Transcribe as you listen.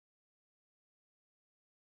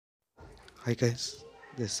Hi guys,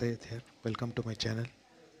 this is Sayed here. Welcome to my channel.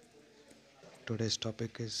 Today's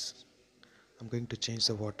topic is I'm going to change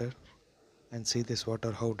the water and see this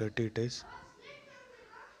water how dirty it is,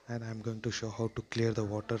 and I'm going to show how to clear the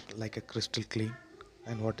water like a crystal clean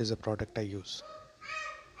and what is the product I use.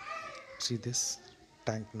 See this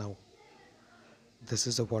tank now. This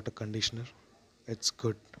is a water conditioner. It's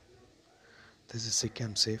good. This is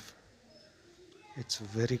Seachem safe. It's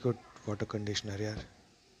very good water conditioner here.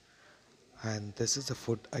 And this is the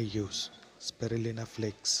food I use. Spirulina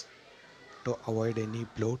flakes to avoid any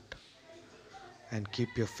bloat and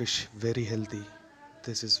keep your fish very healthy.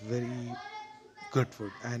 This is very good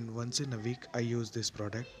food, and once in a week I use this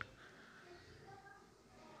product,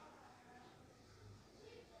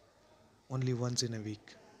 only once in a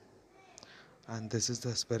week. And this is the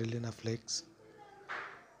spirulina flakes,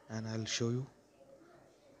 and I'll show you.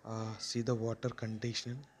 See the water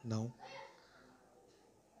condition now.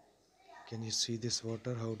 Can you see this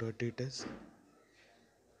water how dirty it is?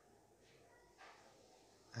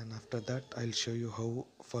 And after that I'll show you how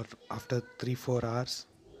for after 3-4 hours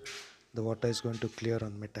the water is going to clear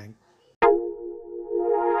on my tank.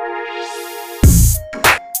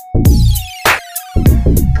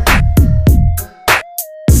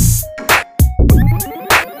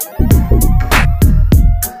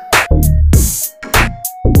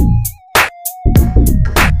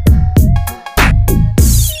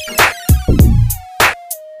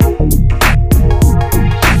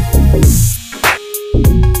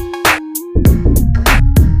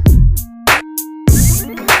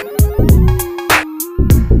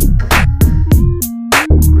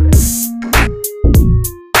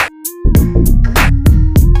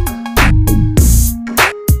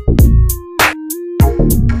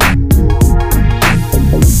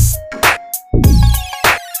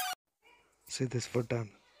 See this food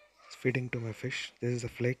I'm feeding to my fish. This is the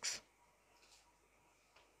flakes,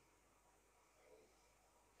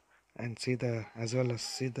 and see the as well as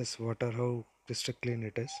see this water how crystal clean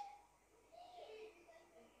it is.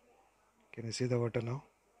 Can you see the water now?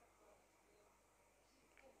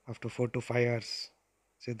 After 4 to 5 hours,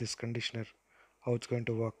 see this conditioner how it's going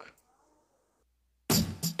to work.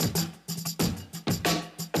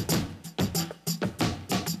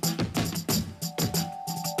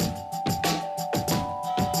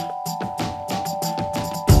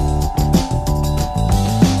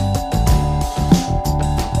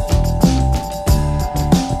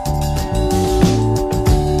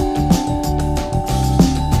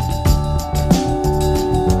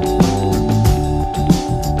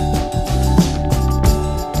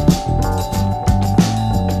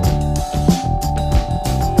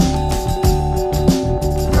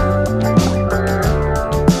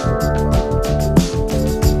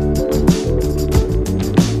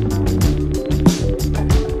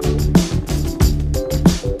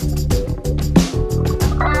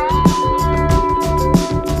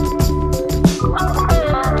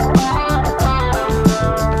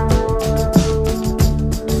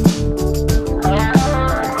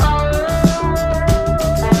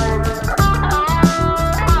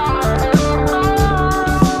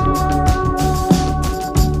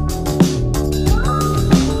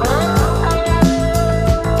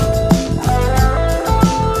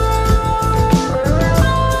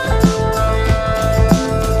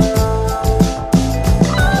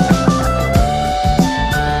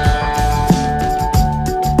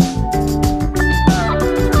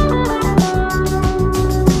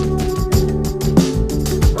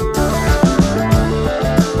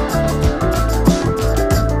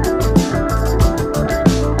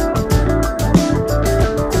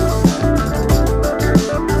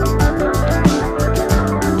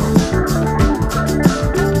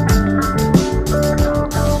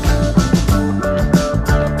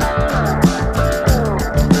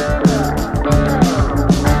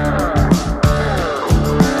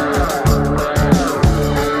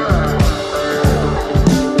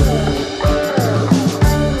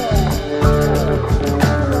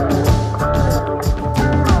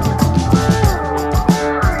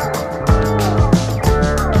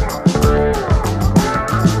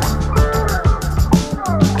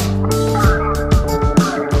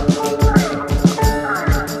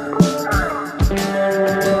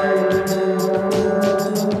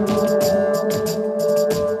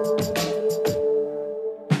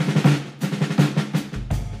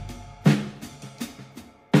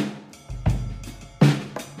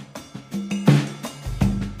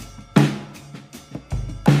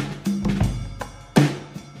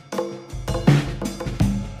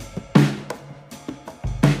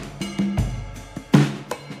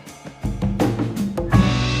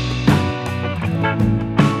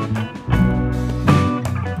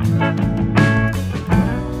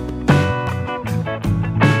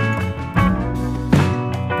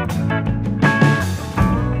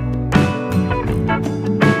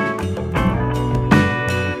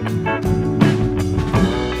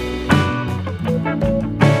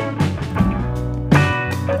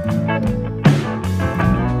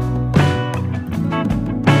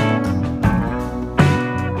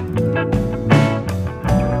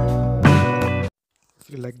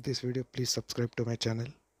 like this video, please subscribe to my channel.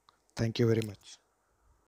 Thank you very much.